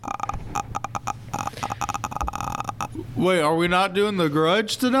Wait, are we not doing The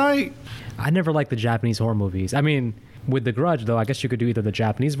Grudge tonight? I never liked the Japanese horror movies. I mean, with The Grudge, though, I guess you could do either the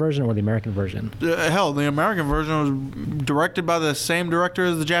Japanese version or the American version. Hell, the American version was directed by the same director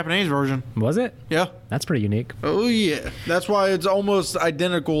as the Japanese version. Was it? Yeah. That's pretty unique. Oh, yeah. That's why it's almost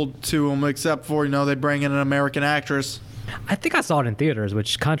identical to them, except for, they bring in an American actress. I think I saw it in theaters,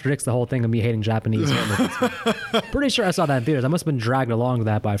 which contradicts the whole thing of me hating Japanese horror movies. Pretty sure I saw that in theaters. I must have been dragged along to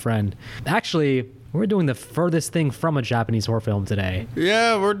that by a friend. Actually, we're doing the furthest thing from a Japanese horror film today.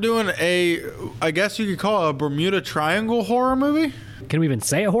 Yeah, we're doing I guess you could call it a Bermuda Triangle horror movie? Can we even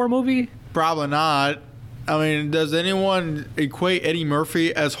say a horror movie? Probably not. I mean, does anyone equate Eddie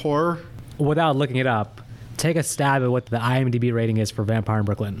Murphy as horror? Without looking it up, take a stab at what the IMDb rating is for Vampire in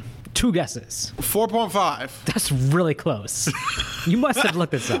Brooklyn. 2 guesses. 4.5. That's really close. You must have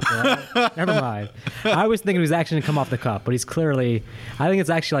looked this up, right? Never mind. I was thinking he was actually going to come off the cuff, but he's clearly, I think it's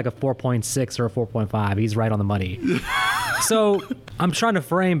actually like a 4.6 or a 4.5. He's right on the money. So I'm trying to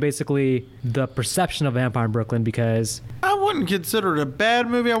frame basically the perception of Vampire in Brooklyn because I wouldn't consider it a bad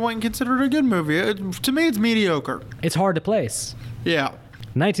movie. I wouldn't consider it a good movie. To me, it's mediocre. it's hard to place. Yeah.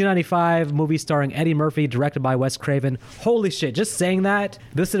 1995 movie starring Eddie Murphy, directed by Wes Craven. Holy shit, just saying that,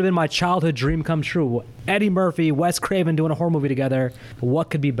 this would have been my childhood dream come true. Eddie Murphy, Wes Craven doing a horror movie together. What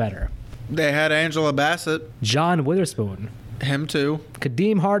could be better? They had Angela Bassett. John Witherspoon, Him too.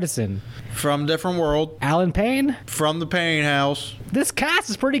 Kadeem Hardison, From Different World. Alan Payne. From the Payne House. This cast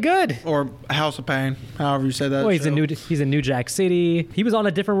is pretty good. Or House of Pain. However you say that. Oh, he's show. in New Jack City. He was on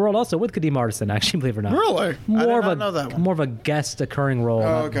A Different World also with Kadeem Hardison, actually, believe it or not. Really? I did not know that one. More of a guest occurring role, Oh,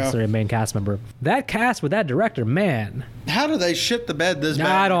 not okay. necessarily a main cast member. That cast with that director, man. How do they shit the bed this bad?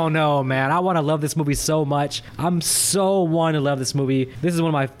 I don't know, man. I want to love this movie so much. I'm so wanting to love this movie. This is one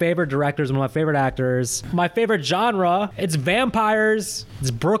of my favorite directors, one of my favorite actors. My favorite genre. It's vampires.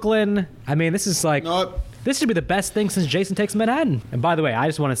 It's Brooklyn. I mean, this is like... No, This should be the best thing since Jason Takes Manhattan. And by the way, I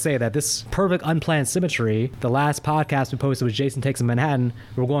just want to say that this perfect unplanned symmetry, the last podcast we posted was Jason Takes Manhattan.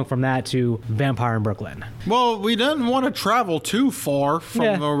 We're going from that to Vampire in Brooklyn. well, we didn't want to travel too far from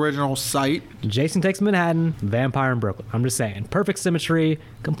Yeah. the original site. Jason Takes Manhattan, Vampire in Brooklyn. I'm just saying. Perfect symmetry,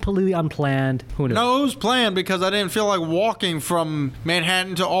 completely unplanned. Who knew? No, it was planned because I didn't feel like walking from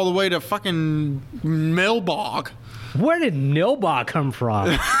Manhattan to all the way to fucking Millbog. Where did Nilbog come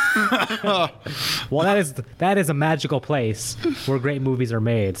from? Well, that is a magical place where great movies are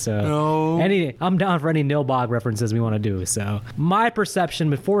made. So No. I'm down for any Nilbog references we want to do. So my perception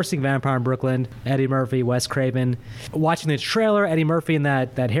before seeing Vampire in Brooklyn, Eddie Murphy, Wes Craven, watching the trailer, Eddie Murphy in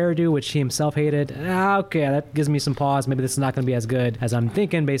that hairdo, which he himself hated. Okay, that gives me some pause. Maybe this is not going to be as good as I'm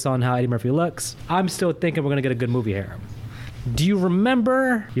thinking based on how Eddie Murphy looks. I'm still thinking we're going to get a good movie here. Do you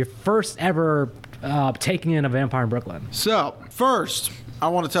remember your first ever taking in a Vampire in Brooklyn? So, first, I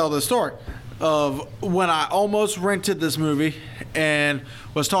want to tell the story of when I almost rented this movie and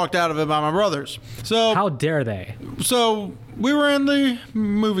was talked out of it by my brothers. So, How dare they? So we were in the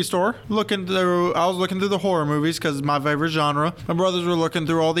movie store looking through. I was looking through the horror movies because it's my favorite genre. My brothers were looking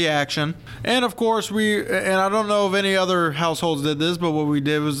through all the action, and of course and I don't know if any other households did this, but what we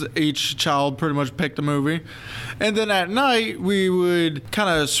did was each child pretty much picked a movie, and then at night we would kind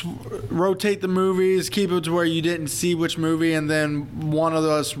of rotate the movies, keep it to where you didn't see which movie, and then one of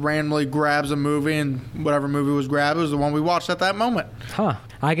us randomly grabs a movie, and whatever movie was grabbed was the one we watched at that moment. Huh.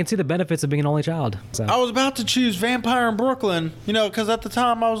 I can see the benefits of being an only child. So. I was about to choose Vampire in Brooklyn, because at the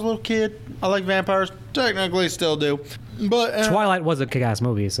time I was a little kid. I like vampires, technically still do. But Twilight was a kick-ass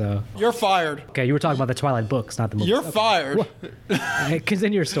movie, so... You're fired. Okay, you were talking about the Twilight books, not the movies. You're fired. Okay,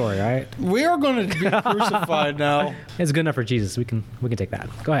 continue your story, all right? We are going to be crucified now. It's good enough for Jesus. We can take that.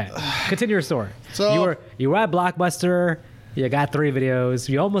 Go ahead. Continue your story. So you were at Blockbuster. You got 3 videos.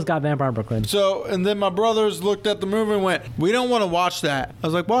 You almost got Vampire in Brooklyn. So, and then my brothers looked at the movie and went, "We don't want to watch that." I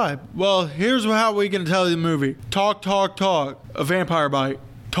was like, "Why?" "Well, here's how we can tell you the movie. Talk, talk, talk. A vampire bite.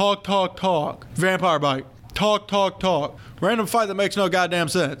 Talk, talk, talk. Vampire bite. Talk, talk, talk. Random fight that makes no goddamn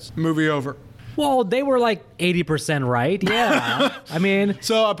sense. Movie over." Well, they were like 80% right. Yeah. I mean,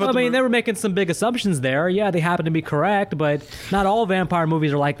 So they were making some big assumptions there. Yeah, they happen to be correct, but not all vampire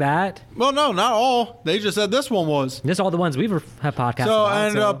movies are like that. Well, no, not all. They just said this one was. Just all the ones we've have podcasts So about. I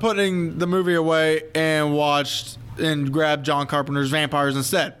ended up putting the movie away and watched and grabbed John Carpenter's Vampires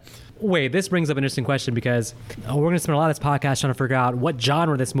instead. Wait, this brings up an interesting question because we're going to spend a lot of this podcast trying to figure out what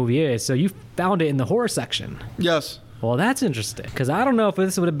genre this movie is. So you found it in the horror section. Yes. Well, that's interesting because I don't know if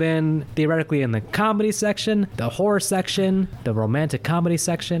this would have been theoretically in the comedy section, the horror section, the romantic comedy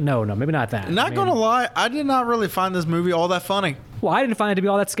section. No, maybe not that. Not gonna lie, I did not really find this movie all that funny. Well, I didn't find it to be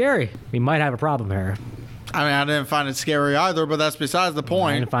all that scary. We might have a problem here. I mean, I didn't find it scary either, but that's besides the I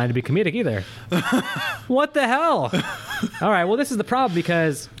point. didn't find it to be comedic either. What the hell? All right, well, this is the problem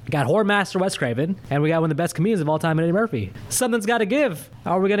because we got horror master Wes Craven, and we got one of the best comedians of all time, Eddie Murphy. Something's got to give.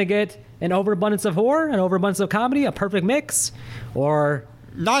 Are we going to get an overabundance of horror, an overabundance of comedy, a perfect mix, or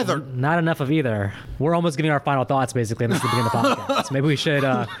Neither. not enough of either? We're almost giving our final thoughts, basically, and this is the beginning of the podcast. Maybe we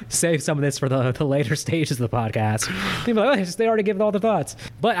should save some of this for the later stages of the podcast. People are like, oh, they already given all the thoughts.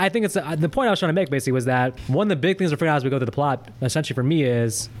 But I think it's the point I was trying to make, basically, was that one of the big things we're figuring out as we go through the plot, essentially for me,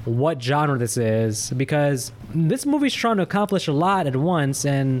 is what genre this is. Because this movie's trying to accomplish a lot at once,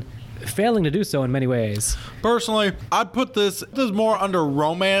 and failing to do so in many ways. Personally, I'd put this more under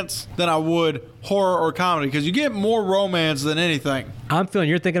romance than I would horror or comedy, because you get more romance than anything. I'm feeling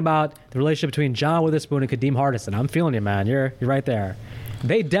you're thinking about the relationship between John Witherspoon and Kadeem Hardison. I'm feeling you, man. You're right there.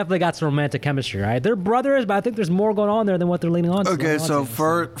 They definitely got some romantic chemistry, right? They're brothers, but I think there's more going on there than what they're leaning on to. Okay, so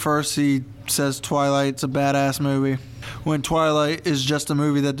first he says Twilight's a badass movie, when Twilight is just a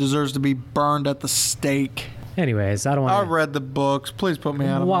movie that deserves to be burned at the stake. Anyways, I don't want I read the books. Please put me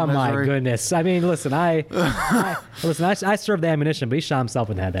out of Oh my my misery. goodness! I mean, listen, I served the ammunition, but he shot himself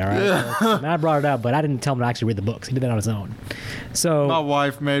in the head there. Right? And I brought it up, but I didn't tell him to actually read the books. He did that on his own. So My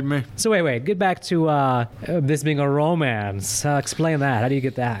wife made me. So wait. Get back to this being a romance. Explain that. How do you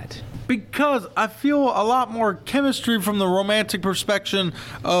get that? Because I feel a lot more chemistry from the romantic perspective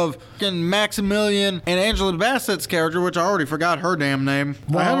of Maximilian and Angela Bassett's character, which I already forgot her damn name.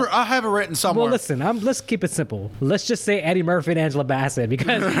 Well- I have it written somewhere. Well, listen, let's keep it simple. Let's just say Eddie Murphy and Angela Bassett,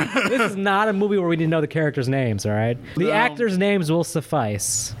 because this is not a movie where we need to know the characters' names, all right? The No. actors' names will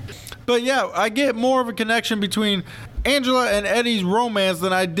suffice. But yeah, I get more of a connection between Angela and Eddie's romance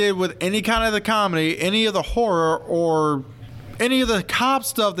than I did with any kind of the comedy, any of the horror, or any of the cop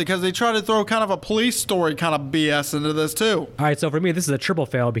stuff, because they try to throw kind of a police story kind of BS into this too. All right, so for me, this is a triple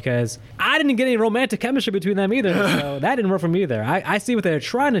fail because I didn't get any romantic chemistry between them either, so that didn't work for me either. I see what they're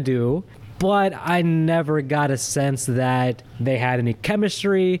trying to do, but I never got a sense that they had any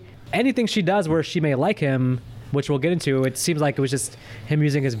chemistry. Anything she does where she may like him, which we'll get into, it seems like it was just him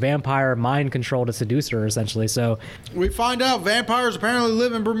using his vampire mind control to seduce her, essentially. So We find out vampires apparently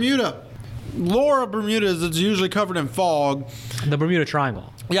live in Bermuda. Lore of Bermuda is it's usually covered in fog. the Bermuda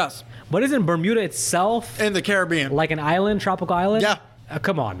Triangle. Yes, But isn't Bermuda itself in the Caribbean. like an island, tropical island? Yeah.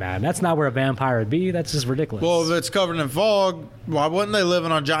 Come on, man. That's not where a vampire would be. That's just ridiculous. Well, if it's covered in fog, why wouldn't they live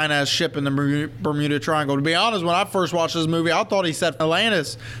on a giant-ass ship in the Bermuda Triangle? To be honest, when I first watched this movie, I thought he said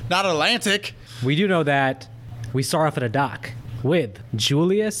Atlantis, not Atlantic. We do know that we start off at a dock with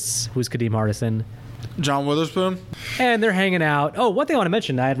Julius, who's Kadeem Hardison, John Witherspoon. and they're hanging out. Oh, one thing I want to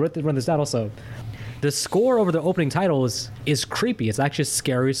mention, I had written this down also. The score over the opening titles is creepy. It's actually a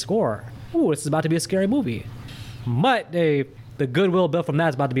scary score. Ooh, this is about to be a scary movie. But the goodwill built from that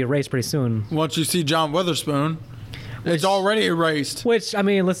is about to be erased pretty soon. Once you see John Witherspoon, it's already erased. Which, I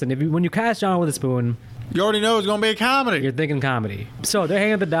mean, listen, when you cast John Witherspoon, You already know it's going to be a comedy. you're thinking comedy. So they're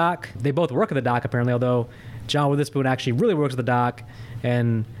hanging at the dock. They both work at the dock, apparently, although John Witherspoon actually really works at the dock,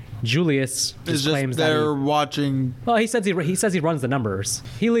 and Julius It's just claims just that they're watching. well, he says he runs the numbers.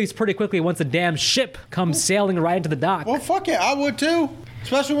 He leaves pretty quickly once a damn ship comes sailing right into the dock. Well, fuck it, I would too.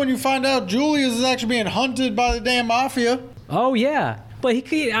 Especially when you find out Julius is actually being hunted by the damn mafia. Oh yeah, but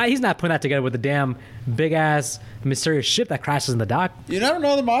he's not putting that together with the damn big ass mysterious ship that crashes in the dock. You never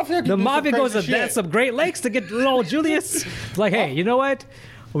know the mafia. Can The do some mafia goes crazy to shit. some Great Lakes to get little old Julius. It's like, hey, you know what?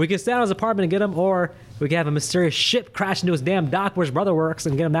 We can stay at his apartment and get him, or we can have a mysterious ship crash into his damn dock where his brother works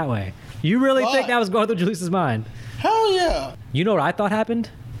and get him that way. You really think Why? that was going through Julius's mind? Hell yeah. You know what I thought happened?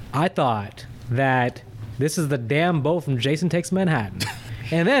 I thought that this is the damn boat from Jason Takes Manhattan.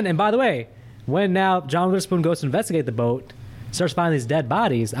 And by the way, when now John Witherspoon goes to investigate the boat, starts finding these dead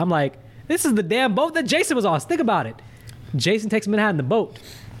bodies, I'm like, this is the damn boat that Jason was on. Think about it. Jason Takes Manhattan, the boat.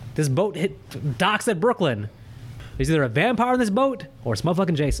 This boat hit docks at Brooklyn. There's either a vampire on this boat or it's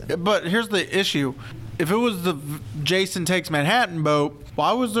motherfucking Jason. But here's the issue. If it was the Jason Takes Manhattan boat,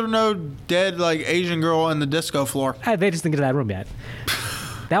 why was there no dead like Asian girl in the disco floor? They just didn't get to that room yet.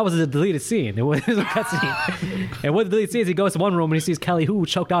 That was a deleted scene. It was a cutscene. And what the deleted scene is, he goes to one room and he sees Kelly Hu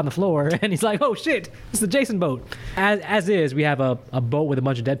choked out on the floor, and he's like, "Oh shit, it's the Jason boat." As is, we have a boat with a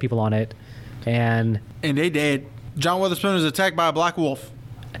bunch of dead people on it, and And they did. John Witherspoon is attacked by a black wolf.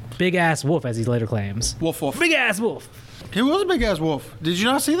 big ass wolf, as he later claims. Wolf. Big ass wolf. He was a big ass wolf. Did you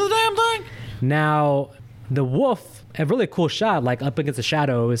not see the damn thing? Now, the wolf, a really cool shot, like up against the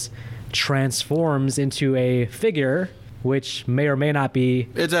shadows, transforms into a figure, which may or may not be.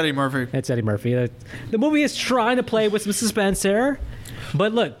 It's Eddie Murphy. It's Eddie Murphy. The movie is trying to play with some suspense here,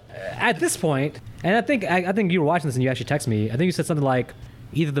 but look, at this point, and I think you were watching this and you actually texted me. I think you said something like,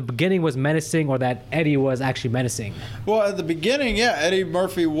 either the beginning was menacing or that Eddie was actually menacing. Well, at the beginning, yeah, Eddie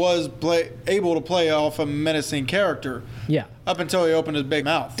Murphy was able to play off a menacing character. Yeah. Up until he opened his big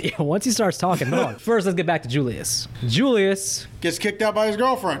mouth. Yeah, once he starts talking, hold on. First, let's get back to Julius. Julius. Gets kicked out by his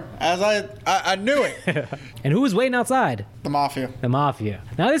girlfriend. As I knew it. And who was waiting outside? The Mafia. The Mafia.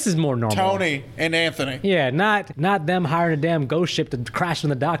 Now, this is more normal. Tony and Anthony. Yeah, not them hiring a damn ghost ship to crash in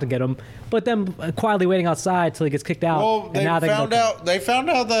the dock to get him, but them quietly waiting outside till he gets kicked out. Well, they found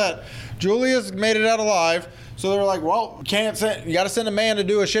out that Julius made it out alive. So they were like, well, you got to send a man to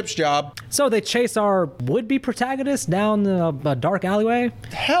do a ship's job. So they chase our would-be protagonist down a dark alleyway?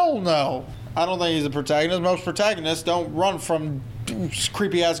 Hell no. I don't think he's a protagonist. Most protagonists don't run from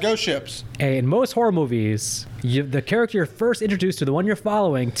creepy-ass ghost ships. In most horror movies, the character you're first introduced to, the one you're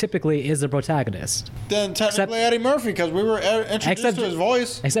following, typically is the protagonist. Then technically Eddie Murphy, because we were introduced to his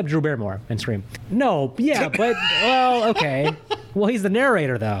voice. Except Drew Barrymore in Scream. No, yeah, but, well, okay. Well, he's the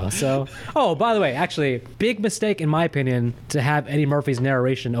narrator, though, so... Oh, by the way, actually, big mistake, in my opinion, to have Eddie Murphy's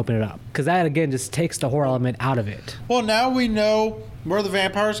narration open it up. Because that, again, just takes the horror element out of it. Well, now we know where the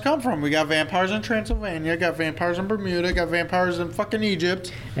vampires come from. We got vampires in Transylvania, got vampires in Bermuda, got vampires in fucking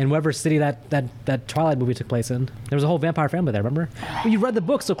Egypt. And whatever city that Twilight movie took place in. There was a whole vampire family there, remember? Well, you read the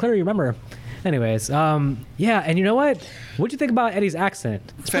book, so clearly you remember. Anyways, yeah, and you know what? What'd you think about Eddie's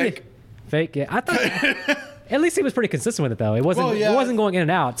accent? It's fake. Fake, yeah. I thought... At least he was pretty consistent with it, though. It wasn't. It wasn't going in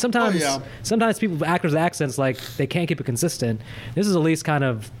and out. Sometimes people actors' accents they can't keep it consistent. This is at least kind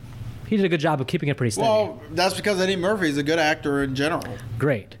of. He did a good job of keeping it pretty steady. Well, that's because Eddie Murphy is a good actor in general.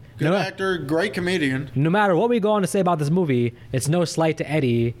 Great. Good actor, great comedian. No matter what we go on to say about this movie, it's no slight to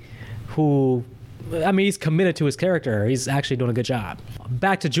Eddie, who. I mean, he's committed to his character. He's actually doing a good job.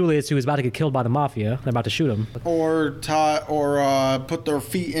 Back to Julius, who is about to get killed by the Mafia. They're about to shoot him. Or put their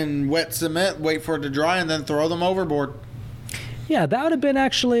feet in wet cement, wait for it to dry, and then throw them overboard. Yeah, that would have been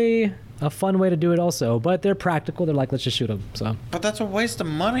actually a fun way to do it also. But they're practical. They're like, let's just shoot him. So. But that's a waste of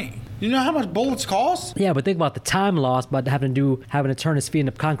money. You know how much bullets cost? Yeah, but think about the time lost by having to turn his feet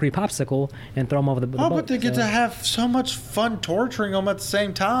into a concrete popsicle and throw him over the boat. But they get to have so much fun torturing them at the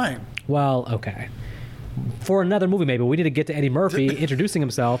same time. Well, okay. For another movie, maybe we need to get to Eddie Murphy introducing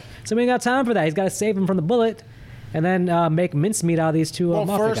himself. So we ain't got time for that. He's got to save him from the bullet, and then make mincemeat out of these two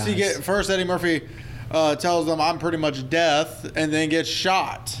mafia guys. First Eddie Murphy tells them I'm pretty much death, and then gets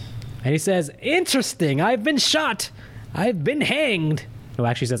shot. And he says, "Interesting. I've been shot. I've been hanged." No,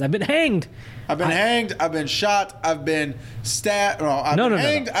 actually says, "I've been hanged. I've been hanged. I've been shot. I've been stabbed. No, I've been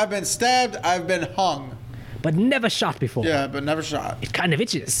hanged. I've been stabbed. I've been hung, but never shot before. Yeah, but never shot. It kind of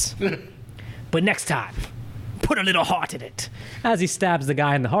itches." But next time, put a little heart in it. As he stabs the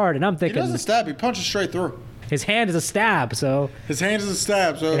guy in the heart, and I'm thinking... He doesn't stab, he punches straight through. His hand is a stab, so... His hand is a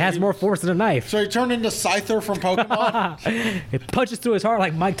stab, so... It has more force than a knife. So he turned into Scyther from Pokemon? It punches through his heart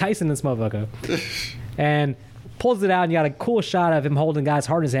like Mike Tyson, this motherfucker. And pulls it out, and you got a cool shot of him holding the guy's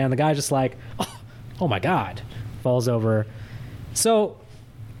heart in his hand. The guy's just like, oh my God. Falls over. So,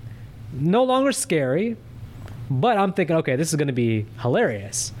 no longer scary, but I'm thinking, okay, this is going to be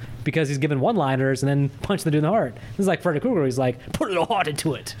hilarious. Because he's giving one-liners and then punching the dude in the heart. This is like Freddy Krueger. He's like, put a little heart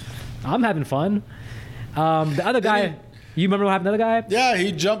into it. I'm having fun. The other guy, you remember what happened to the other guy? Yeah,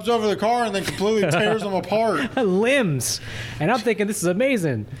 he jumps over the car and then completely tears them apart. Limbs. And I'm thinking, this is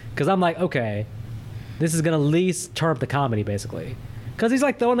amazing. Because I'm like, okay, this is going to at least turn up the comedy, basically. Because he's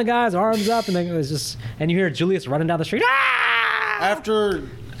like throwing the guy's arms up and then it's just, and you hear Julius running down the street. Ah!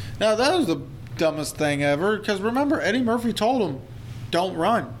 Now that was the dumbest thing ever. Because remember, Eddie Murphy told him, don't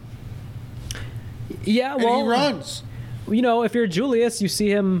run. Yeah, well, and he runs. You know, if you're Julius, you see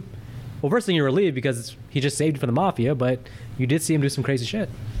him. Well, first thing you're relieved because he just saved you from the mafia, but you did see him do some crazy shit.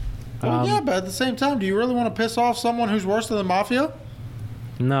 Well, yeah, but at the same time, do you really want to piss off someone who's worse than the mafia?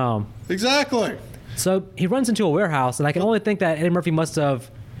 No. Exactly. So he runs into a warehouse, and I can only think that Eddie Murphy must have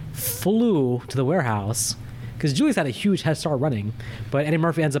flew to the warehouse because Julius had a huge head start running, but Eddie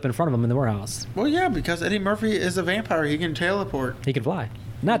Murphy ends up in front of him in the warehouse. Well, yeah, because Eddie Murphy is a vampire. He can teleport. He can fly.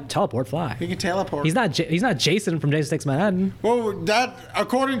 Not teleport, fly. He can teleport. He's not Jason from Jason Takes Manhattan. Well, that,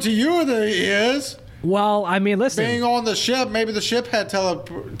 according to you, that he is. Well, I mean, listen. Being on the ship, maybe the ship had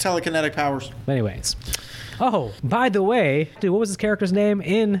telekinetic powers. Anyways. Oh, by the way, dude, what was his character's name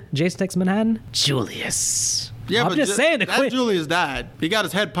in Jason Takes Manhattan? Julius. Yeah, I'm just saying. That Julius died. He got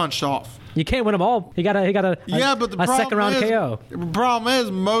his head punched off. You can't win them all. He got a second round KO. The problem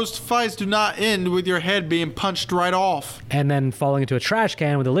is most fights do not end with your head being punched right off. And then falling into a trash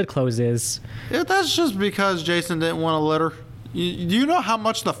can where the lid closes. Yeah, that's just because Jason didn't want to litter. Do you know how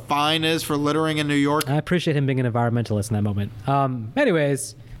much the fine is for littering in New York? I appreciate him being an environmentalist in that moment.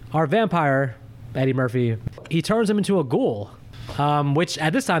 Anyways, our vampire, Eddie Murphy, he turns him into a ghoul. Which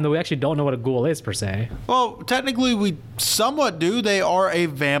at this time, though, we actually don't know what a ghoul is per se. Well, technically, we somewhat do. They are a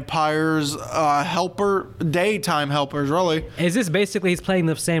vampire's helper, daytime helpers, really. Is this basically he's playing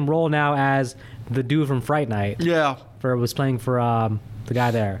the same role now as the dude from Fright Night? Yeah. Was playing for the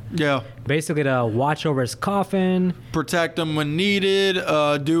guy there. Yeah. Basically to watch over his coffin. Protect him when needed.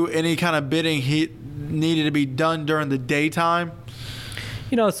 Do any kind of bidding he needed to be done during the daytime.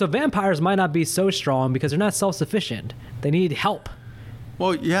 So vampires might not be so strong because they're not self-sufficient. They need help.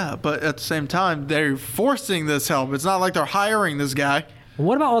 Well, yeah, but at the same time, they're forcing this help. It's not like they're hiring this guy.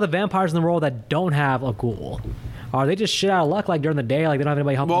 What about all the vampires in the world that don't have a ghoul? Are they just shit out of luck like during the day, like they don't have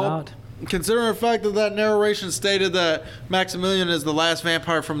anybody helping them out? Considering the fact that narration stated that Maximilian is the last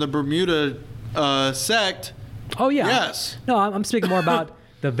vampire from the Bermuda sect. Oh, yeah. Yes. No, I'm speaking more about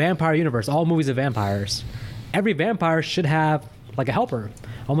the vampire universe, all movies of vampires. Every vampire should have like a helper,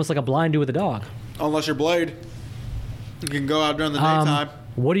 almost like a blind dude with a dog. Unless you're Blade. You can go out during the daytime.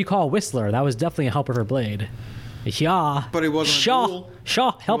 What do you call Whistler? That was definitely a helper for Blade. Yeah. But he wasn't a ghoul.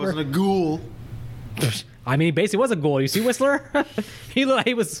 Helper. He wasn't a ghoul. I mean, he basically was a ghoul. You see Whistler? he looked like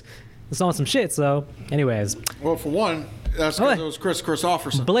he was on some shit, so anyways. Well, for one, that's because it was Chris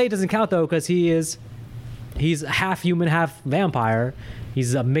Christopherson. Blade doesn't count, though, because he's half human, half vampire.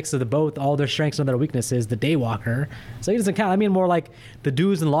 He's a mix of the both, all their strengths and their weaknesses, the Daywalker. So he doesn't count. I mean, more like the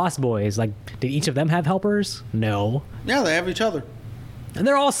dudes and Lost Boys. Like, did each of them have helpers? No. Yeah, they have each other. And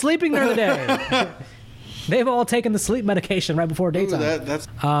they're all sleeping during the day. They've all taken the sleep medication right before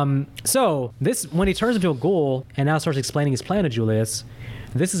daytime. So this, when he turns into a ghoul and now starts explaining his plan to Julius,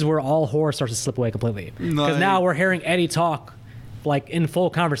 this is where all horror starts to slip away completely. Because now we're hearing Eddie talk like in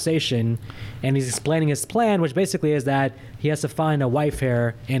full conversation, and he's explaining his plan, which basically is that he has to find a wife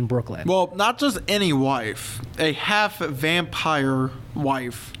here in Brooklyn. Well, not just any wife, a half vampire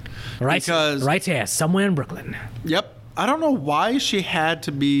wife. Right, right here, somewhere in Brooklyn. Yep. I don't know why she had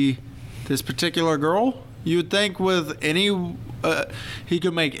to be this particular girl. You would think with any, he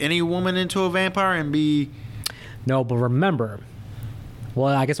could make any woman into a vampire and be. No, but remember,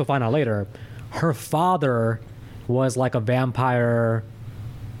 well, I guess we'll find out later. Her father was like a vampire.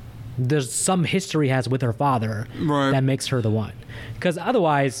 There's some history has with her father that makes her the one. Because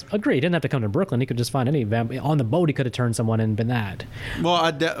otherwise, agree, he didn't have to come to Brooklyn. He could just find any vampire. On the boat, he could have turned someone and been that. Well,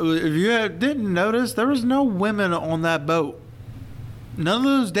 if you didn't notice, there was no women on that boat. None of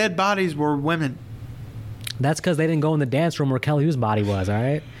those dead bodies were women. That's because they didn't go in the dance room where Kelly Hu's body was, all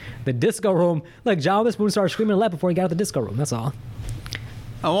right? The disco room, like John Witherspoon started screaming and left before he got out of the disco room, that's all.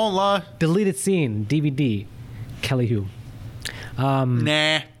 I won't lie. Deleted scene, DVD, Kelly Hu.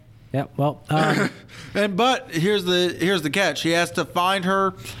 Nah. Yeah, well. But here's the catch. He has to find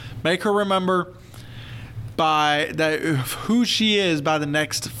her, make her remember who she is by the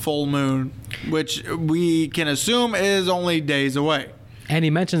next full moon, which we can assume is only days away. And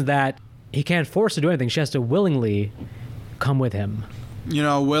he mentions that he can't force her to do anything. She has to willingly come with him.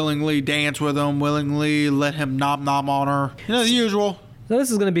 Willingly dance with him, willingly let him nom on her. The usual. So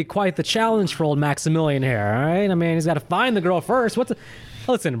this is going to be quite the challenge for old Maximilian here, all right? I mean, he's got to find the girl first.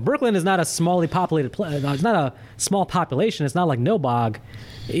 Listen, Brooklyn is not a smallly populated place. It's not a small population. It's not like Nilbog.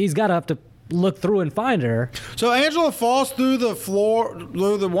 He's got to have to look through and find her. So Angela falls through the floor,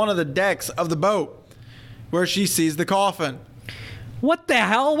 through one of the decks of the boat, where she sees the coffin. What the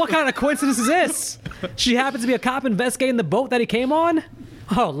hell? What kind of coincidence is this? She happens to be a cop investigating the boat that he came on?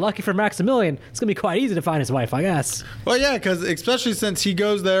 Oh, lucky for Maximilian. It's going to be quite easy to find his wife, I guess. Well, yeah, because especially since he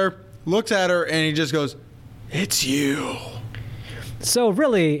goes there, looks at her, and he just goes, "It's you." So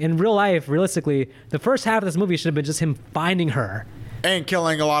really, in real life, realistically, the first half of this movie should have been just him finding her. And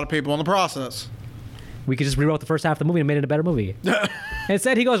killing a lot of people in the process. We could just rewrote the first half of the movie and made it a better movie.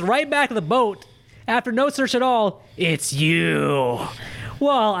 Instead, he goes right back to the boat. After no search at all, "It's you."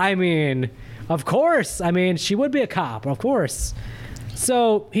 Well, I mean, of course. I mean, she would be a cop, of course.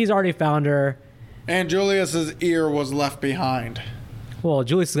 So he's already found her. And Julius's ear was left behind. Well,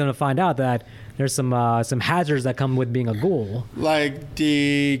 Julius is going to find out that there's some hazards that come with being a ghoul. Like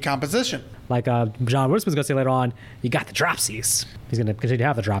decomposition. Like John Witherspoon's going to say later on, you got the dropsies. He's going to continue to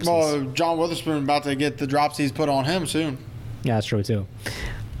have the dropsies. Well, John Witherspoon about to get the dropsies put on him soon. Yeah, that's true, too.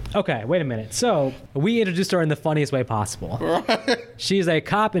 Okay, wait a minute. So we introduced her in the funniest way possible. Right. She's a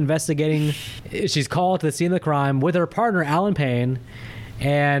cop investigating. She's called to the scene of the crime with her partner, Alan Payne.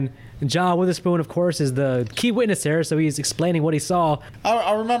 And John Witherspoon, of course, is the key witness here, so he's explaining what he saw.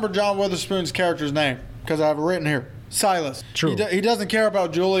 I remember John Witherspoon's character's name because I have it written here. Silas. True. He doesn't care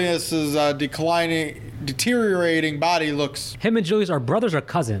about Julius's deteriorating body looks. Him and Julius are brothers or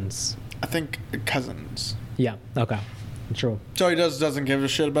cousins? I think cousins. Yeah, okay. True. So he doesn't give a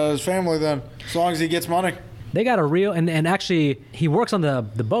shit about his family then, as long as he gets money. They got a real and actually he works on the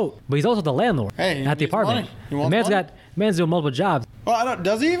boat, but he's also the landlord Hey, he at the needs apartment. money. He The wants money. man's doing multiple jobs. Well,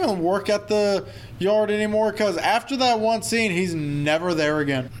 does he even work at the yard anymore? Because after that one scene, he's never there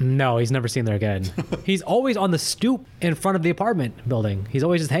again. No, he's never seen there again. He's always on the stoop in front of the apartment building. He's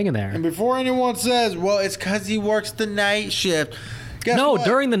always just hanging there. And before anyone says, well, it's because he works the night shift. Guess No, what?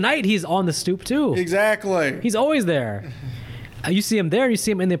 during the night he's on the stoop too. Exactly. He's always there. You see him there, you see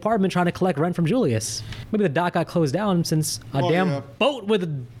him in the apartment trying to collect rent from Julius. Maybe the dock got closed down since a damn yeah. boat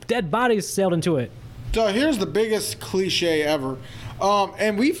with dead bodies sailed into it. So here's the biggest cliche ever.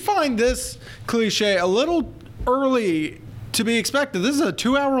 And we find this cliche a little early to be expected. This is a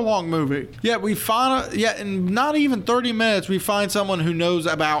 2-hour-long movie. Yet in not even 30 minutes, we find someone who knows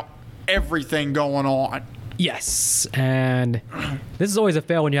about everything going on. Yes, and this is always a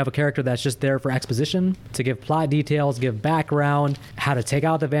fail when you have a character that's just there for exposition, to give plot details, give background, how to take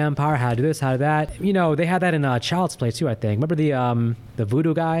out the vampire, how to do this, how to do that. You know, they had that in Child's Play too, I think. Remember the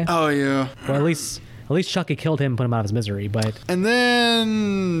voodoo guy? Oh, yeah. Well, at least Chucky killed him, put him out of his misery. But And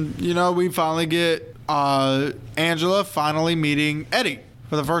then, we finally get Angela finally meeting Eddie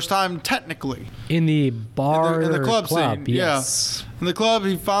for the first time, technically. in the bar, In the club scene, yes. yeah. In the club,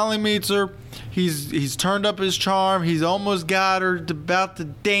 he finally meets her. He's turned up his charm. He's almost got her about to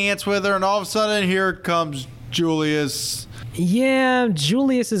dance with her, and all of a sudden, here comes Julius. Yeah,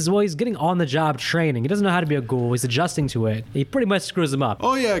 Julius he's getting on the job training. He doesn't know how to be a ghoul. He's adjusting to it. He pretty much screws him up.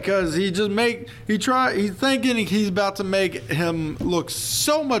 Oh yeah, because he's thinking he's about to make him look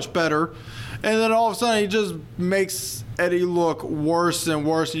so much better, and then all of a sudden he just makes Eddie look worse and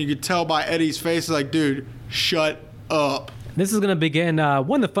worse, and you can tell by Eddie's face, like, dude, shut up. This is going to begin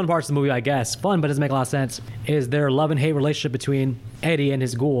one of the fun parts of the movie, I guess. Fun, but doesn't make a lot of sense, is their love and hate relationship between Eddie and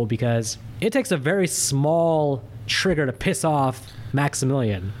his ghoul, because it takes a very small trigger to piss off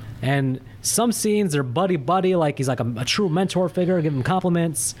Maximilian. And some scenes are buddy-buddy, like he's like a true mentor figure, giving him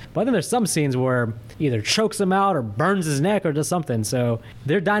compliments. But then there's some scenes where either chokes him out or burns his neck or does something. So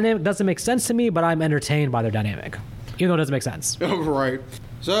their dynamic doesn't make sense to me, but I'm entertained by their dynamic, even though it doesn't make sense. Right.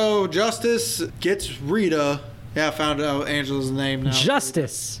 So Justice gets Rita. Yeah, I found out Angela's name now.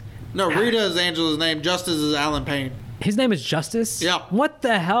 Justice. No, Rita is Angela's name. Justice is Alan Payne. His name is Justice? Yeah. What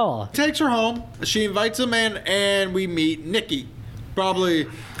the hell? Takes her home. She invites him in, and we meet Nikki. Probably.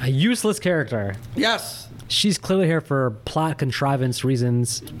 A useless character. Yes. She's clearly here for plot contrivance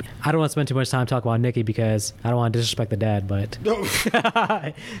reasons. I don't want to spend too much time talking about Nikki because I don't want to disrespect the dad, but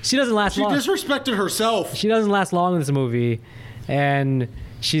she doesn't last She long. disrespected herself. She doesn't last long in this movie, and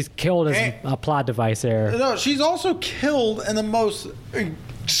she's killed as a plot device here. No, she's also killed in the most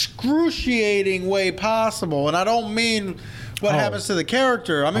excruciating way possible. And I don't mean what happens to the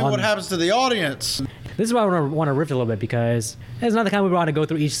character. I mean what happens to the audience. This is why I want to riff a little bit, because it's not the kind we want to go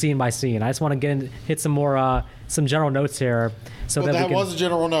through each scene by scene. I just want to hit some more some general notes here. So Well, that that we can, was a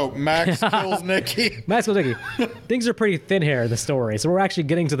general note. Max kills Nikki. Max goes, Nikki. Things are pretty thin here in the story, so we're actually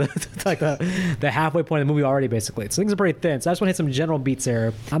getting to the halfway point of the movie already, basically. So things are pretty thin. So I just want to hit some general beats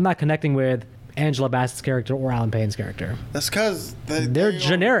here. I'm not connecting with Angela Bassett's character or Alan Payne's character. That's because They're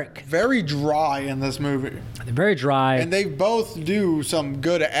generic. Very dry in this movie. They're very dry. And they both do some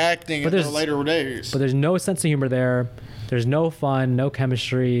good acting in their later days. But there's no sense of humor there. There's no fun, no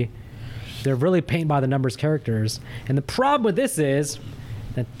chemistry. They're really paint by the numbers characters. And the problem with this is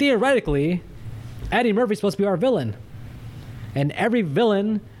that theoretically, Eddie Murphy's supposed to be our villain. And every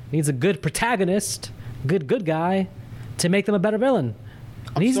villain needs a good protagonist, good guy, to make them a better villain.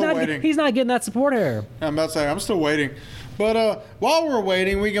 And he's still waiting. He's not getting that support here. I'm about to say, I'm still waiting. But while we're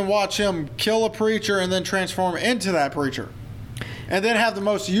waiting, we can watch him kill a preacher and then transform into that preacher. And then have the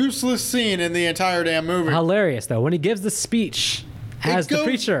most useless scene in the entire damn movie. Hilarious, though, when he gives the speech as the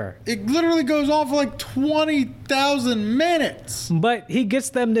preacher. It literally goes on for like 20,000 minutes. But he gets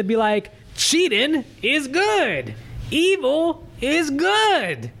them to be like, cheating is good. Evil is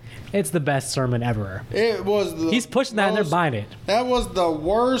good. It's the best sermon ever. It was He's pushing that and they're buying it. That was the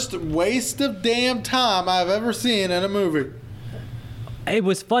worst waste of damn time I've ever seen in a movie. It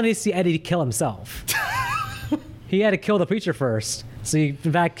was funny to see Eddie kill himself. He had to kill the preacher first. So he,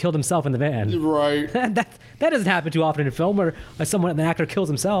 in fact, killed himself in the van. Right. that doesn't happen too often in film where an actor kills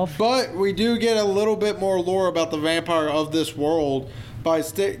himself. But we do get a little bit more lore about the vampire of this world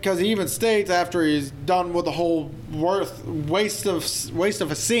because he even states after he's done with the whole waste of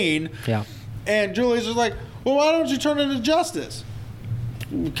a scene. Yeah. And Julius is like, well, why don't you turn into Justice?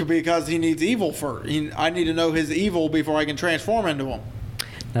 Because he needs evil first. I need to know his evil before I can transform into him.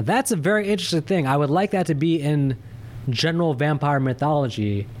 Now that's a very interesting thing. I would like that to be in general vampire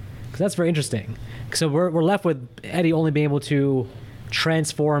mythology, because that's very interesting. So we're left with Eddie only being able to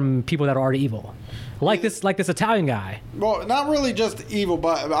transform people that are already evil, like this Italian guy. Well, not really just evil,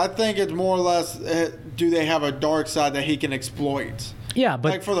 but I think it's more or less, do they have a dark side that he can exploit? Yeah,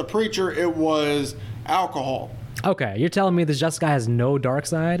 but like for the preacher, it was alcohol. Okay, you're telling me this Just guy has no dark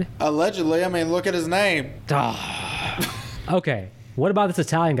side? Allegedly. I mean, look at his name. Okay, what about this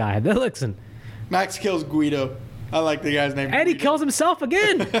Italian guy? Listen, Max kills Guido. I like the guy's name. and he kills himself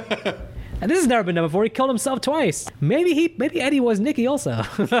again. And this has never been done before. He killed himself twice. Maybe Eddie was Nicky also.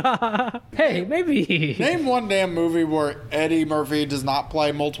 Hey, maybe. Name one damn movie where Eddie Murphy does not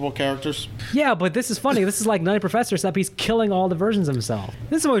play multiple characters. Yeah, but this is funny. This is like Nutty Professor, except he's killing all the versions of himself.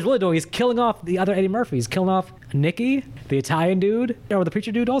 This is what he's really doing. He's killing off the other Eddie Murphy. He's killing off Nicky, the Italian dude, or the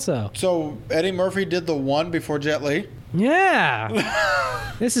preacher dude also. So Eddie Murphy did The One before Jet Li?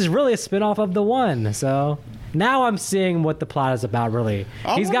 Yeah. This is really a spinoff of The One, so... Now I'm seeing what the plot is about, really.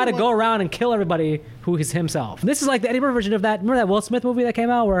 He's got to go around and kill everybody who is himself. This is like the Eddie Murphy version of that. Remember that Will Smith movie that came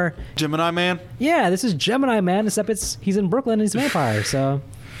out where... Gemini Man? Yeah, this is Gemini Man, except he's in Brooklyn and he's a vampire. So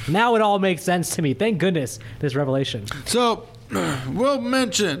now it all makes sense to me. Thank goodness, this revelation. So, we'll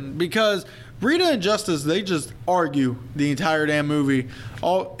mention, because Rita and Justice, they just argue the entire damn movie.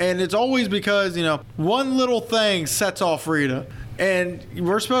 And it's always because, one little thing sets off Rita. And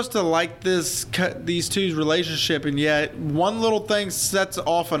we're supposed to like these two's relationship, and yet one little thing sets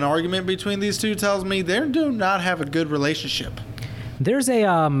off an argument between these two, tells me they do not have a good relationship. There's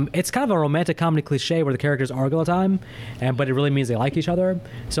it's kind of a romantic comedy cliche where the characters argue all the time, but it really means they like each other.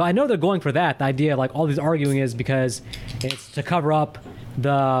 So I know they're going for that. The idea of like all these arguing is because it's to cover up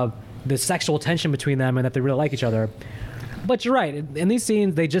the sexual tension between them and that they really like each other. But you're right. In these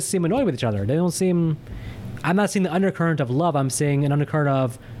scenes, they just seem annoyed with each other. They don't seem... I'm not seeing the undercurrent of love. I'm seeing an undercurrent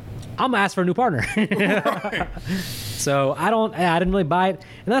of, I'm going to ask for a new partner. Right. So I didn't really buy it.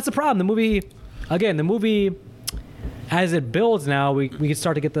 And that's the problem. The movie, as it builds now, we can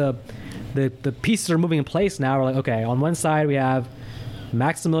start to get the pieces are moving in place now. We're like, okay, on one side we have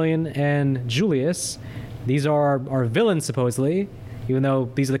Maximilian and Julius. These are our villains, supposedly, even though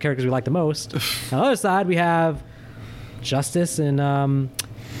these are the characters we like the most. On the other side, we have Justice and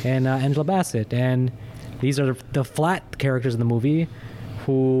Angela Bassett. And these are the flat characters in the movie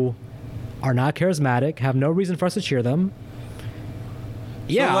who are not charismatic, have no reason for us to cheer them.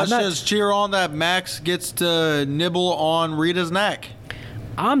 Yeah, so let's just cheer on that Max gets to nibble on Rita's neck.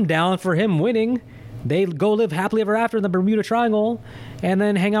 I'm down for him winning. They go live happily ever after in the Bermuda Triangle and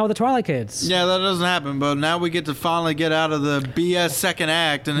then hang out with the Twilight Kids. Yeah, that doesn't happen, but now we get to finally get out of the BS second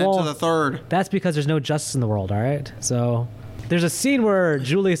act and into the third. That's because there's no justice in the world, all right? So... There's a scene where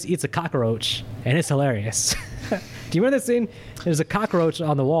Julius eats a cockroach, and it's hilarious. Do you remember that scene? There's a cockroach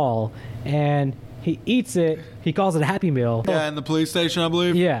on the wall, and he eats it. He calls it a Happy Meal. Yeah, in the police station, I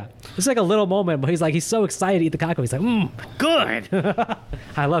believe. Yeah. It's like a little moment, but he's so excited to eat the cockroach. He's like, good.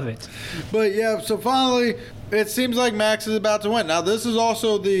 I love it. But yeah, so finally, it seems like Max is about to win. Now, this is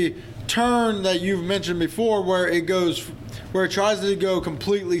also the turn that you've mentioned before where it tries to go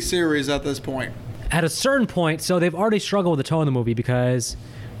completely serious at this point. At a certain point, so they've already struggled with the tone of the movie because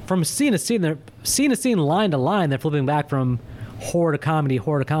from scene to scene, line to line, they're flipping back from horror to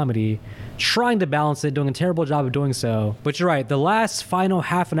comedy, trying to balance it, doing a terrible job of doing so. But you're right, the last final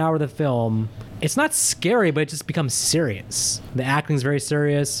half an hour of the film, it's not scary, but it just becomes serious. The acting's very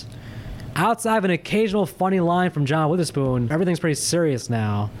serious. Outside of an occasional funny line from John Witherspoon, everything's pretty serious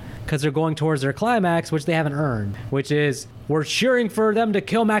now. Because they're going towards their climax, which they haven't earned, which is we're cheering for them to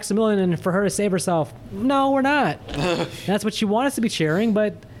kill Maximilian and for her to save herself. No, we're not. That's what you want us to be cheering,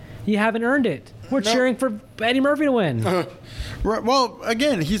 but you haven't earned it. We're cheering for Eddie Murphy to win. Right, well,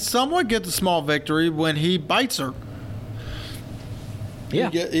 again, he somewhat gets a small victory when he bites her. Yeah.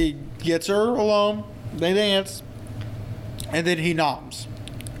 He gets her alone, they dance, and then he noms.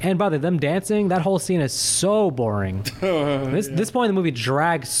 And by the way, them dancing, that whole scene is so boring. This point in the movie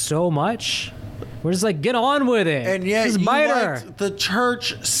drags so much. We're just like, get on with it. And yet just you bite liked her. The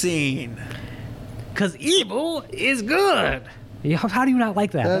church scene. Because evil is good. How do you not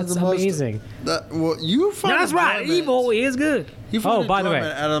like that? That's amazing. That's right. Evil is good. By the way,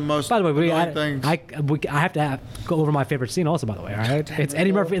 I have to go over my favorite scene also, by the way, all right? It's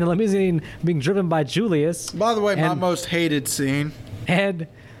Eddie Murphy in the limousine being driven by Julius. By the way, my most hated scene. And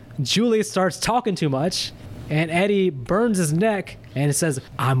Julius starts talking too much, and Eddie burns his neck, and it says,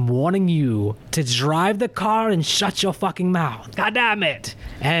 I'm wanting you to drive the car and shut your fucking mouth. God damn it.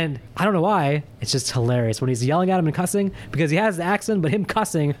 And I don't know why. It's just hilarious when he's yelling at him and cussing because he has the accent, but him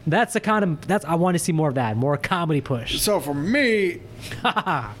cussing, that's I want to see more of that, more comedy push. So for me,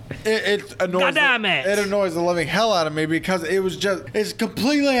 it annoys it annoys the living hell out of me because it's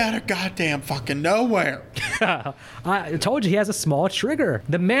completely out of goddamn fucking nowhere. I told you he has a small trigger.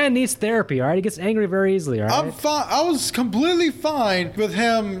 The man needs therapy, all right? He gets angry very easily, all right? I'm fine. I was completely fine with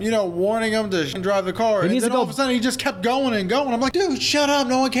him, warning him to drive the car. And then all of a sudden he just kept going and going. I'm like, dude, shut up.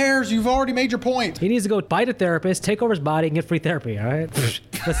 No one cares. You've already made your point. He needs to go bite a therapist, take over his body, and get free therapy, all right?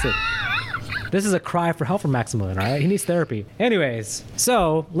 Listen. This is a cry for help from Maximilian, all right? He needs therapy. Anyways,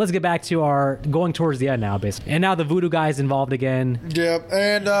 so let's get back to our going towards the end now, basically. And now the voodoo guy's involved again. Yep,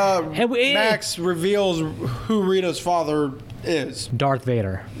 and Max reveals who Rita's father is. Darth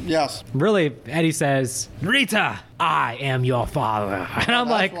Vader. Yes. Really, Eddie says, Rita, I am your father. And I'm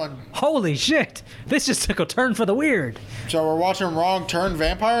like, holy shit, this just took a turn for the weird. So we're watching Wrong Turn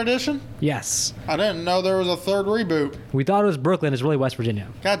Vampire Edition? Yes. I didn't know there was a third reboot. We thought it was Brooklyn. It's really West Virginia.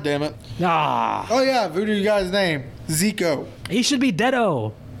 God damn it. Ah. Oh yeah, voodoo guy's name. Zico. He should be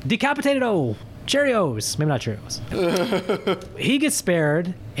Deado. Decapitated-o. Cheerios. Maybe not Cheerios. He gets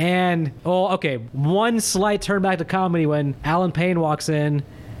spared, and, one slight turn back to comedy when Alan Payne walks in,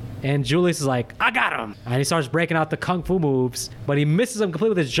 and Julius is like, I got him! And he starts breaking out the kung fu moves, but he misses him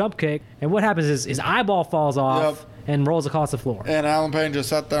completely with his jump kick, and what happens is his eyeball falls off and rolls across the floor. And Alan Payne just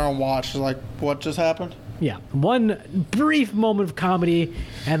sat there and watched, like, what just happened? Yeah, one brief moment of comedy,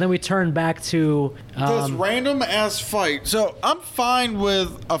 and then we turn back to this random ass fight. So I'm fine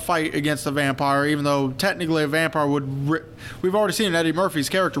with a fight against a vampire, even though technically a vampire would. We've already seen Eddie Murphy's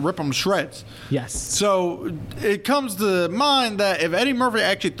character rip him to shreds. Yes. So it comes to mind that if Eddie Murphy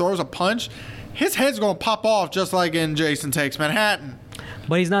actually throws a punch, his head's going to pop off just like in Jason Takes Manhattan.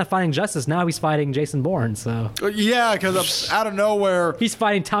 But he's not fighting Justice. Now he's fighting Jason Bourne, so... Yeah, because out of nowhere... He's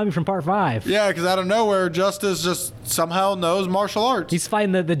fighting Tommy from Part 5. Yeah, because out of nowhere, Justice just somehow knows martial arts. He's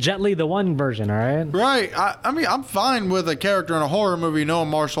fighting the Jet Li, the one version, all right? Right. I mean, I'm fine with a character in a horror movie knowing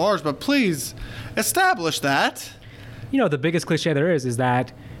martial arts, but please establish that. The biggest cliche there is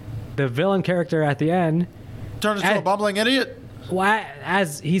that the villain character at the end... Turns into a bumbling idiot? Well,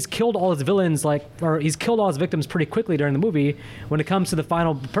 as he's killed all his villains, he's killed all his victims pretty quickly during the movie. When it comes to the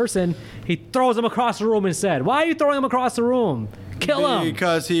final person, he throws him across the room and said, "Why are you throwing him across the room? Kill him!"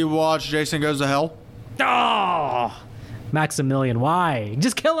 Because he watched Jason Goes to Hell. Oh, Maximilian, why?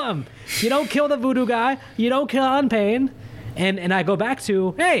 Just kill him. You don't kill the voodoo guy. You don't kill Alan Payne. And I go back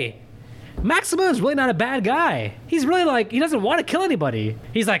to, hey, Maximilian's really not a bad guy. He's really he doesn't want to kill anybody.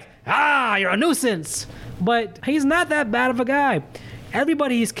 He's like, you're a nuisance. But he's not that bad of a guy.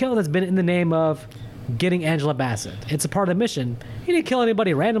 Everybody he's killed has been in the name of getting Angela Bassett. It's a part of the mission. He didn't kill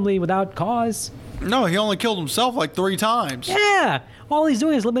anybody randomly without cause. No, he only killed himself 3 times. Yeah. All he's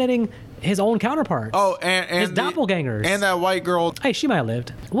doing is eliminating his own counterparts. Oh, and his doppelgangers. And that white girl. Hey, she might have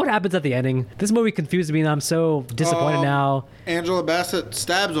lived. What happens at the ending? This movie confused me and I'm so disappointed now. Angela Bassett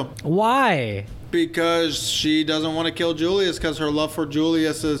stabs him. Why? Because she doesn't want to kill Julius because her love for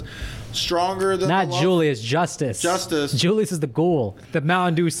Julius is stronger than not Julius, Justice. Justice. Julius is the ghoul. The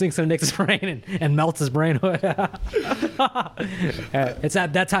Mountain Dew sinks into Nick's brain and melts his brain. It's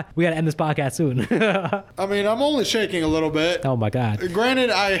at that time. We got to end this podcast soon. I mean, I'm only shaking a little bit. Oh my God.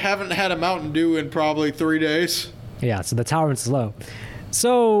 Granted, I haven't had a Mountain Dew in probably 3 days. Yeah, so the tolerance is low.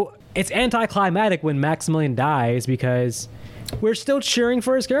 So it's anticlimactic when Maximilian dies because we're still cheering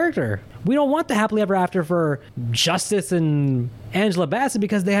for his character. We don't want the happily ever after for Justice and Angela Bassett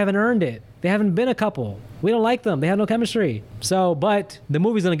because they haven't earned it. They haven't been a couple. We don't like them. They have no chemistry. So, but the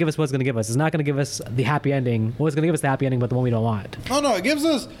movie's going to give us what it's going to give us. It's not going to give us the happy ending. Well, it's going to give us the happy ending, but the one we don't want. Oh, no. It gives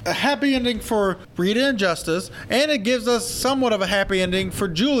us a happy ending for Rita and Justice, and it gives us somewhat of a happy ending for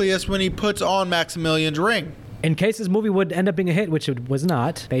Julius when he puts on Maximilian's ring. In case this movie would end up being a hit, which it was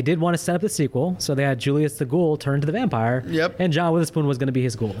not, they did want to set up the sequel, so they had Julius the Ghoul turn to the vampire. Yep. And John Witherspoon was going to be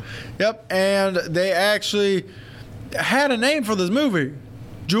his ghoul. Yep, and they actually had a name for this movie,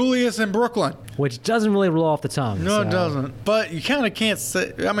 Julius in Brooklyn. Which doesn't really roll off the tongue. No, it doesn't. But you kind of can't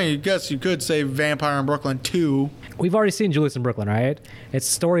say, I mean, I guess you could say Vampire in Brooklyn 2. We've already seen Julius in Brooklyn, right? It's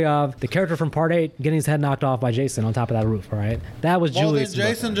the story of the character from Part 8 getting his head knocked off by Jason on top of that roof, all right? That was Julius. Well,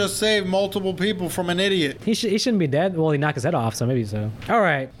 Jason just saved multiple people from an idiot. He shouldn't be dead. Well, he knocked his head off, so maybe so. All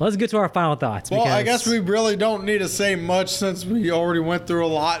right, let's get to our final thoughts. Well, I guess we really don't need to say much since we already went through a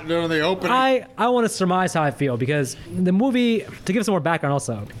lot during the opening. I want to surmise how I feel because the movie, to give some more background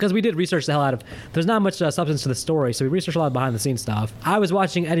also, because we did research the hell out of, there's not much substance to the story, so we researched a lot of behind the scenes stuff. I was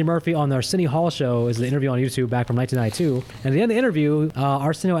watching Eddie Murphy on their Cine Hall show, is the interview on YouTube back from 1992. And at the end of the interview,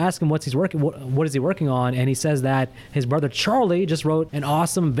 Arsenio asked him what is he working on, and he says that his brother Charlie just wrote an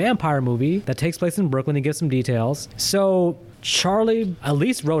awesome vampire movie that takes place in Brooklyn. He gives some details. So Charlie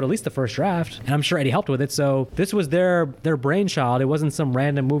wrote the first draft, and I'm sure Eddie helped with it. So this was their brainchild. It wasn't some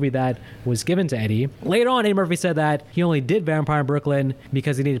random movie that was given to Eddie. Later on, Eddie Murphy said that he only did Vampire in Brooklyn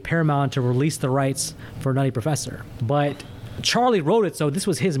because he needed Paramount to release the rights for Nutty Professor. But Charlie wrote it, so this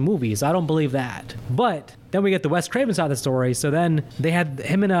was his movie, so I don't believe that. But then we get the Wes Craven side of the story. So then they had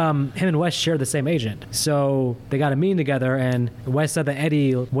him and Wes shared the same agent. So they got a meeting together, and Wes said that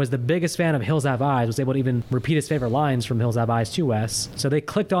Eddie was the biggest fan of Hills Have Eyes, was able to even repeat his favorite lines from Hills Have Eyes to Wes. So they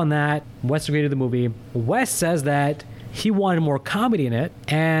clicked on that. Wes agreed to the movie. Wes says that he wanted more comedy in it,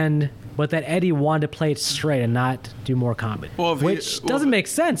 but that Eddie wanted to play it straight and not do more comedy. Which doesn't make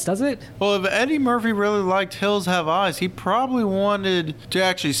sense, does it? Well, if Eddie Murphy really liked Hills Have Eyes, he probably wanted to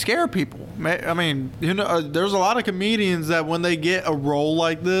actually scare people. I mean, there's a lot of comedians that when they get a role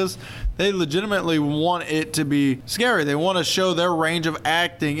like this, they legitimately want it to be scary. They want to show their range of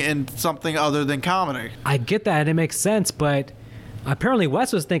acting in something other than comedy. I get that, and it makes sense, but apparently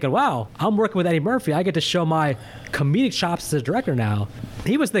Wes was thinking, wow, I'm working with Eddie Murphy. I get to show my comedic chops as a director now.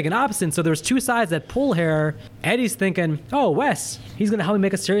 He was thinking opposite, so there's two sides that pull here. Eddie's thinking, oh, Wes, he's going to help me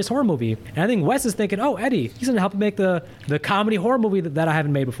make a serious horror movie. And I think Wes is thinking, oh, Eddie, he's going to help me make the comedy horror movie that I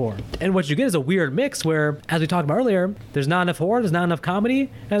haven't made before. And what you get is a weird mix where, as we talked about earlier, there's not enough horror, there's not enough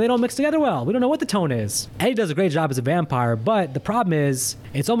comedy, and they don't mix together well. We don't know what the tone is. Eddie does a great job as a vampire, but the problem is,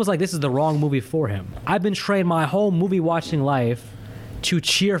 it's almost like this is the wrong movie for him. I've been trained my whole movie watching life to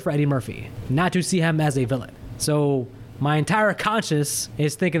cheer for Eddie Murphy, not to see him as a villain. So my entire conscience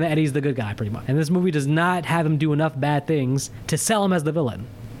is thinking that Eddie's the good guy, pretty much. And this movie does not have him do enough bad things to sell him as the villain.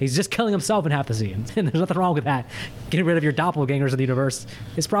 He's just killing himself in half the scenes, and there's nothing wrong with that. Getting rid of your doppelgangers in the universe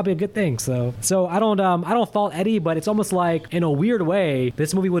is probably a good thing. So I don't fault Eddie, but it's almost like, in a weird way,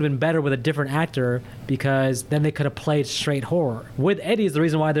 this movie would have been better with a different actor, because then they could have played straight horror. With Eddie is the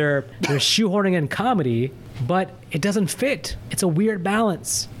reason why they're shoehorning in comedy, but it doesn't fit. It's a weird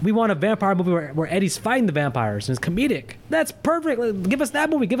balance. We want a vampire movie where Eddie's fighting the vampires and it's comedic. That's perfect. Give us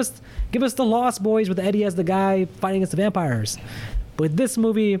that movie. Give us the Lost Boys with Eddie as the guy fighting against the vampires. With this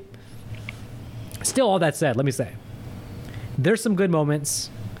movie, still, all that said, let me say, there's some good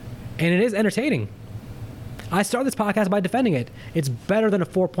moments, and it is entertaining. I started this podcast by defending it. It's better than a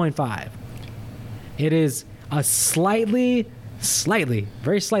 4.5. It is a slightly,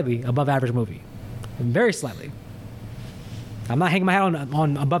 very slightly above average movie. Very slightly. I'm not hanging my hat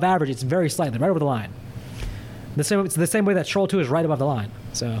on above average. It's very slightly, right over the line. It's the same way that Troll 2 is right above the line.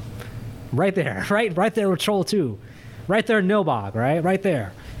 So, right there, right there with Troll 2. Right there in Nilbog, right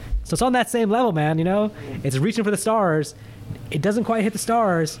there. So it's on that same level, man, you know? It's reaching for the stars. It doesn't quite hit the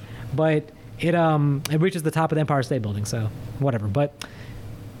stars, but it reaches the top of the Empire State Building, so whatever. But,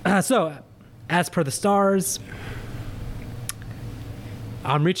 so, as per the stars,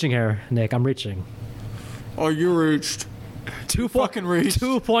 I'm reaching here, Nick, I'm reaching. Oh, you reached. Fucking reached.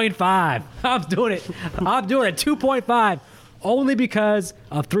 2.5. I'm doing it. 2.5, only because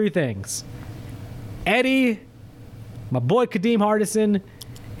of three things. Eddie, my boy Kadeem Hardison,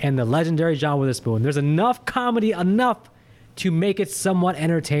 and the legendary John Witherspoon. There's enough comedy, enough to make it somewhat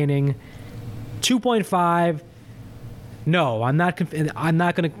entertaining. 2.5. No, I'm not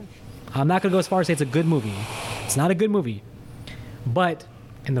gonna go as far as say it's a good movie. It's not a good movie, but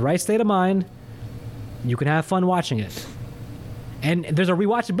in the right state of mind, you can have fun watching it. And there's a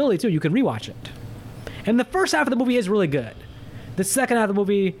rewatchability too. You can rewatch it. And the first half of the movie is really good. The second half of the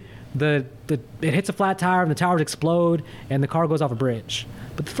movie, it hits a flat tire and the towers explode and the car goes off a bridge.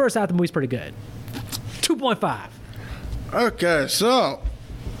 But the first half of the movie is pretty good. 2.5. Okay, so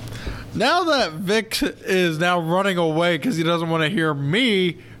now that Vic is now running away because he doesn't want to hear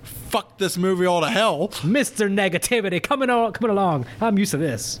me fuck this movie all to hell. Mr. Negativity, coming along. I'm used to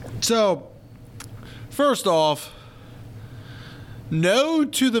this. So, first off, no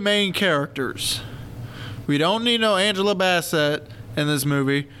to the main characters. We don't need no Angela Bassett in this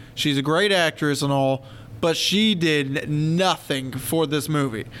movie. She's a great actress and all, but she did nothing for this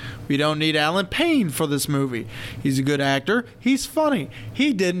movie. We don't need Alan Payne for this movie. He's a good actor. He's funny.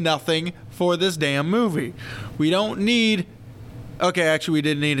 He did nothing for this damn movie. We don't need... Okay, actually, we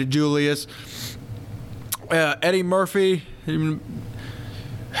did need a Julius. Eddie Murphy.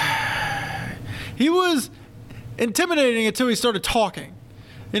 He was intimidating until he started talking.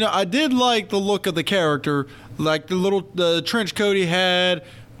 You know, I did like the look of the character, like the trench coat he had,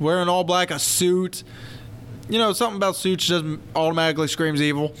 wearing all black, a suit. You know, something about suits doesn't automatically screams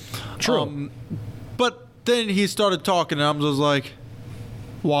evil. True. But then he started talking, and I'm just like,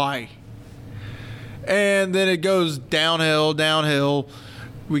 why? And then it goes downhill.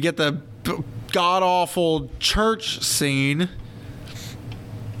 We get the god-awful church scene.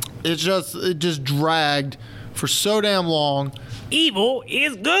 It just dragged for so damn long. Evil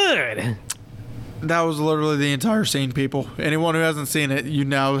is good. That was literally the entire scene, people. Anyone who hasn't seen it, you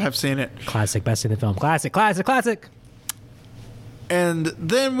now have seen it. Classic, best scene in the film. Classic. And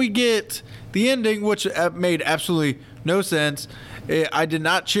then we get the ending, which made absolutely no sense. I did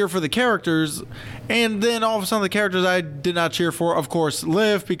not cheer for the characters. And then all of a sudden, the characters I did not cheer for, of course,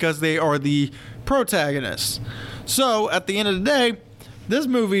 live because they are the protagonists. So, at the end of the day, this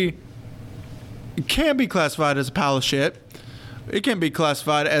movie can be classified as a pile of shit. It can be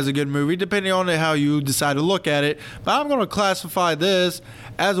classified as a good movie, depending on how you decide to look at it. But I'm going to classify this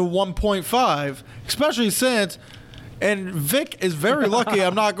as a 1.5, especially since... And Vic is very lucky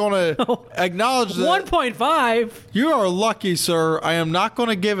I'm not going to acknowledge that. 1.5? You are lucky, sir. I am not going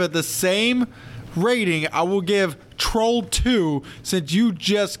to give it the same rating I will give Troll 2 since you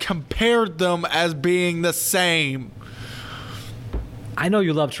just compared them as being the same. I know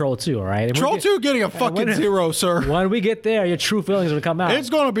you love Troll 2, all right? Troll 2 getting a fucking 0, sir. When we get there, your true feelings will come out. It's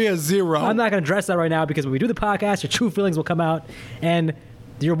going to be a 0. I'm not going to address that right now because when we do the podcast, your true feelings will come out. And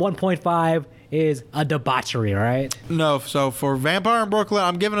your 1.5 is a debauchery, all right? No, so for Vampire in Brooklyn,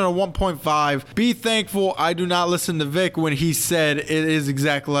 I'm giving it a 1.5. Be thankful I do not listen to Vic when he said it is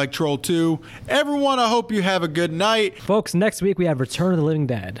exactly like Troll 2. Everyone, I hope you have a good night. Folks, next week we have Return of the Living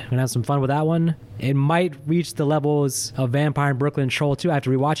Dead. We're going to have some fun with that one. It might reach the levels of Vampire in Brooklyn and Troll 2. I have to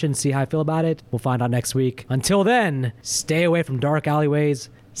rewatch it and see how I feel about it. We'll find out next week. Until then, stay away from dark alleyways.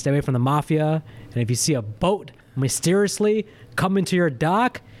 Stay away from the mafia. And if you see a boat mysteriously come into your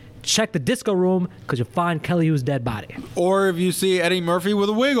dock, check the disco room because you'll find Kelly Hu's dead body. Or if you see Eddie Murphy with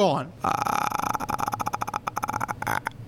a wig on.